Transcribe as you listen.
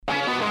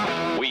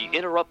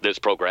interrupt this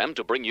program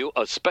to bring you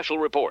a special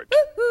report.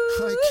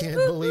 I can't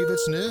believe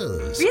it's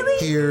news.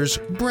 Really? Here's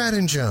Brad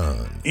and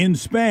John. In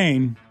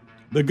Spain,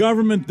 the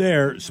government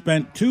there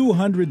spent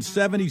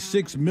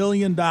 $276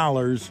 million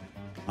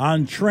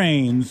on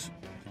trains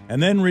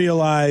and then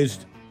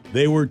realized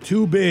they were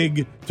too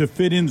big to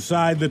fit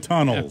inside the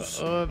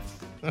tunnels.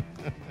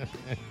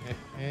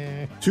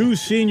 Two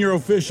senior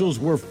officials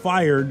were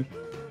fired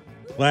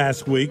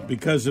last week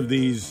because of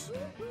these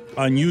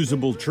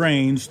unusable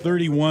trains,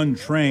 31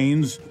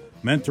 trains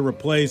meant to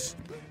replace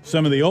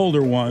some of the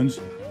older ones.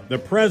 The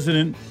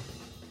president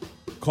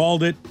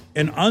called it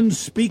an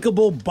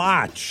unspeakable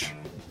botch.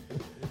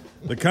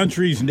 The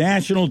country's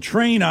national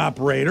train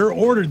operator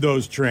ordered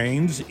those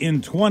trains in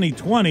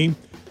 2020.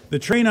 The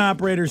train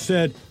operator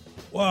said,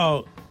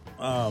 well,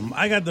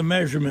 I got the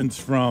measurements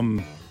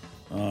from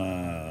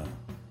the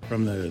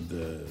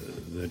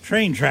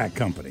train track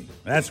company.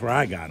 That's where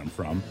I got them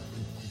from.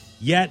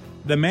 Yet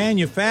the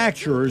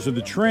manufacturers of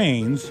the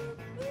trains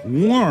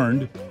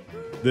warned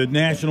the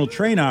national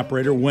train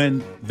operator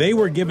when they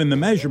were given the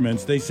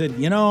measurements. They said,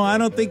 I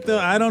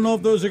don't know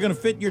if those are going to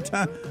fit in your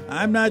time.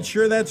 I'm not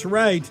sure that's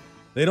right.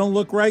 They don't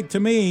look right to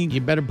me. You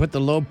better put the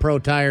low pro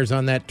tires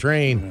on that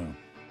train.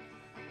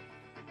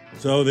 Yeah.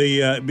 So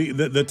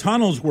the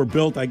tunnels were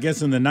built, I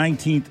guess, in the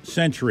 19th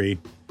century,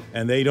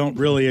 and they don't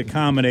really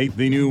accommodate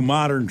the new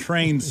modern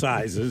train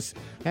sizes.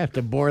 Have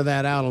to bore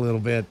that out a little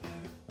bit.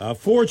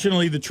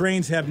 Fortunately, the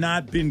trains have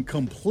not been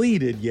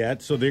completed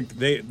yet, so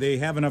they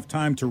have enough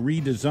time to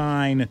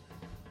redesign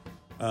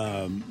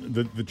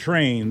the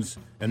trains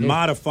and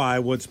modify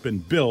what's been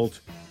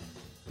built.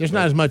 There's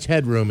not as much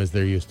headroom as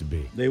there used to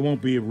be. They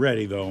won't be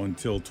ready, though,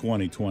 until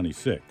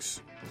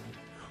 2026.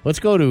 Let's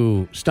go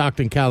to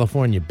Stockton,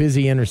 California.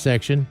 Busy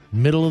intersection,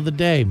 middle of the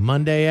day,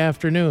 Monday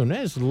afternoon.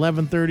 It's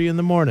 11:30 in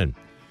the morning.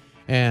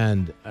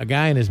 And a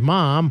guy and his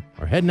mom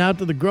are heading out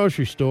to the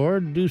grocery store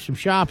to do some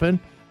shopping,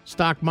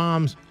 stock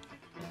mom's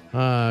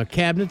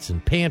cabinets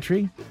and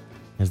pantry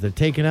as they're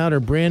taking out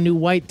her brand new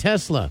white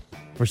Tesla.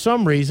 For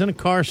some reason, a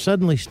car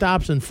suddenly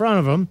stops in front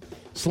of them,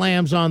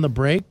 slams on the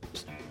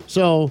brakes.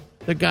 So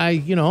the guy,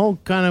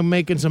 kind of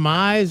making some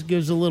eyes,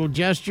 gives a little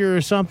gesture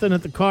or something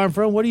at the car in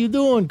front. What are you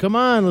doing? Come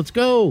on, let's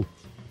go.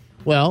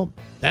 Well,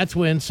 that's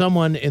when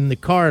someone in the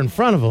car in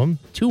front of him,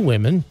 two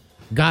women,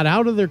 got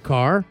out of their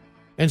car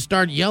and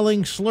started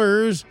yelling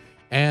slurs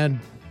and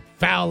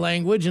foul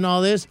language and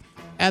all this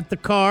at the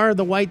car,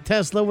 the white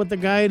Tesla with the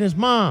guy and his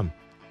mom.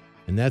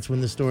 And that's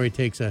when the story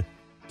takes a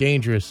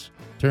dangerous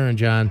turn,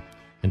 John,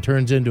 and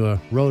turns into a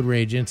road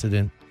rage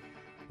incident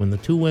when the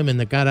two women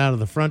that got out of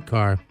the front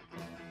car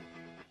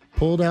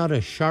pulled out a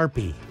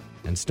Sharpie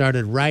and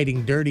started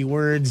writing dirty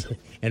words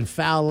and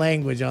foul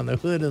language on the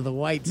hood of the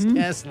white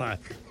Tesla.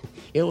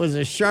 It was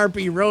a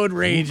Sharpie road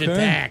rage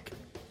attack.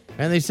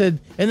 And they said,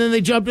 and then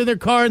they jumped in their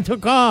car and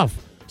took off.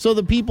 So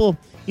the people,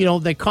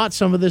 they caught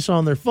some of this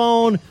on their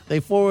phone. They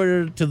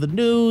forwarded it to the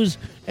news.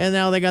 And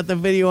now they got the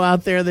video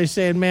out there. They're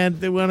saying, man,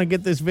 they want to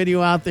get this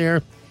video out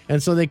there.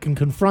 And so they can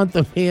confront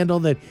the vandal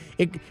that,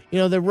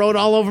 they wrote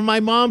all over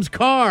my mom's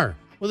car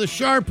with a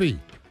Sharpie.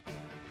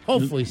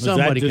 Hopefully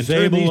somebody can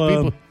turn these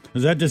people.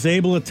 Does that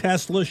disable a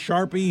Tesla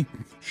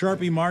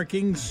Sharpie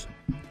markings?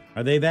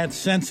 Are they that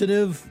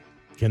sensitive?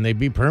 Can they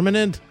be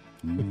permanent?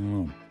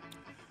 All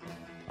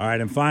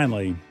right, and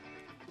finally,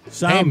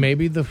 hey,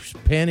 maybe the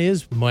pen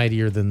is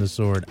mightier than the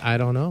sword. I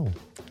don't know.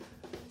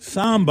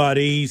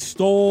 Somebody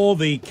stole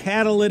the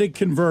catalytic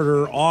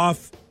converter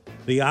off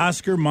the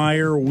Oscar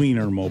Mayer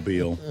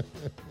Wienermobile.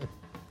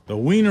 The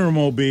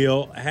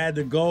Wienermobile had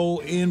to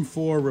go in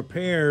for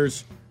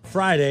repairs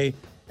Friday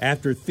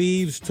after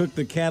thieves took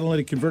the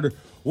catalytic converter.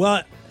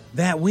 Well,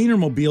 that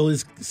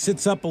Wienermobile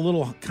sits up a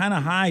little kind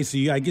of high, so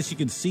I guess you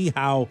can see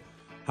how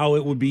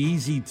it would be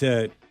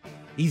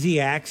easy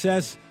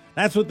access.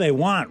 That's what they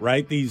want,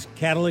 right? These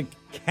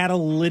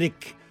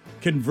catalytic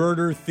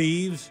converter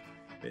thieves.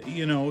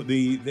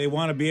 They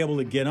want to be able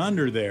to get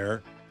under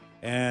there.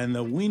 And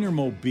the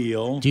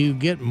Wienermobile. Do you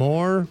get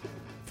more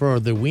for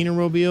the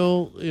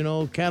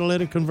Wienermobile,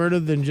 catalytic converter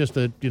than just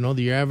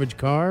your average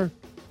car?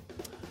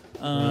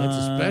 It's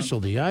a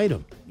specialty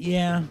item.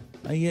 Yeah,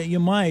 you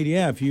might.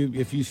 Yeah, if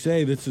you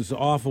say this is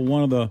off of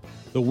one of the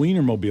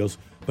Wienermobiles,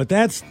 but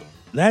that's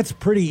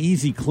pretty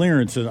easy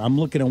clearance. I'm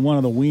looking at one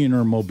of the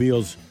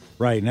Wienermobiles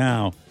right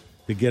now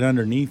to get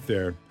underneath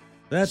there.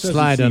 That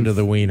slide under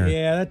the wiener.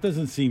 Yeah, that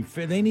doesn't seem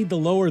fair. They need to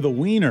lower the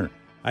wiener.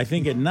 I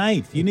think at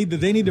night they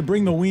need to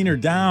bring the wiener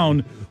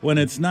down when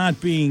it's not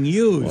being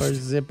used, or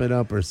zip it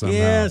up or something.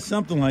 Yeah,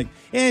 something like.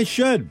 Yeah, it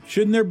should.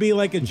 Shouldn't there be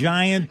like a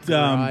giant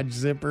garage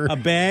zipper, a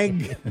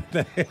bag,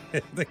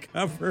 the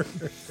cover?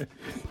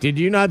 Did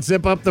you not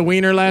zip up the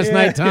wiener last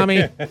night,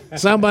 Tommy?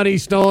 Somebody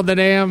stole the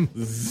damn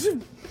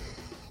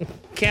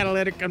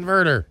catalytic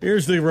converter.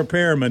 Here's the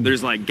repairman.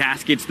 There's like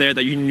gaskets there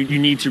that you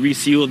need to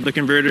reseal the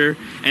converter,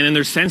 and then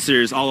there's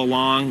sensors all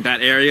along that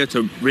area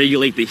to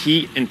regulate the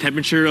heat and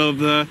temperature of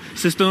the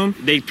system.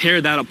 They tear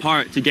that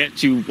apart to get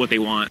to what they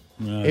want.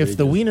 If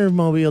the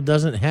Wienermobile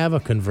doesn't have a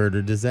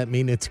converter, does that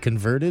mean it's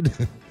converted?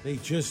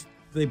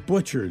 They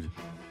butchered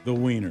the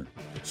wiener.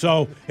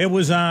 So it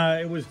was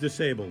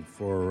disabled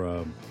for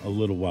a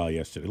little while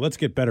yesterday. Let's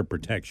get better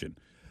protection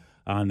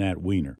on that wiener.